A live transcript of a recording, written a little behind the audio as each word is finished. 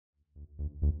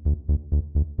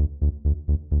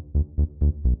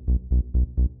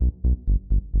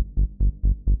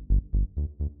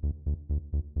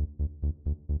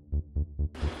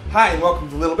Hi and welcome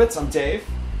to Little Bits. I'm Dave.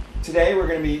 Today we're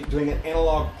going to be doing an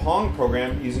analog Pong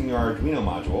program using your Arduino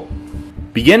module.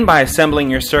 Begin by assembling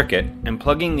your circuit and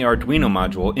plugging the Arduino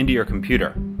module into your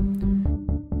computer.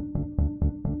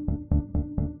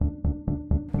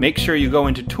 Make sure you go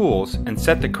into Tools and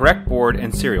set the correct board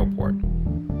and serial port.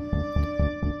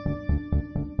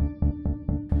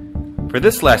 For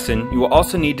this lesson, you will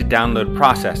also need to download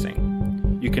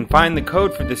processing. You can find the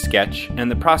code for this sketch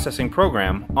and the processing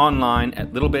program online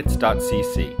at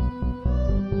littleBits.cc.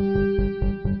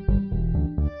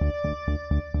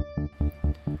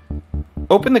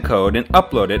 Open the code and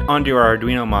upload it onto your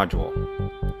Arduino module.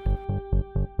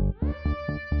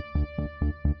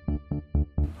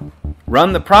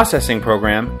 Run the processing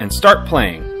program and start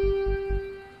playing.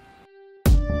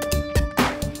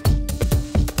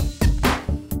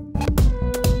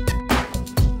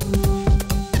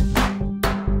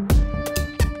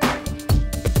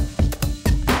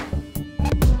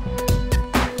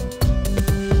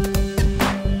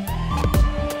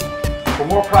 For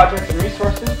more projects and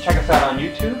resources, check us out on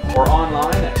YouTube or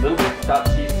online at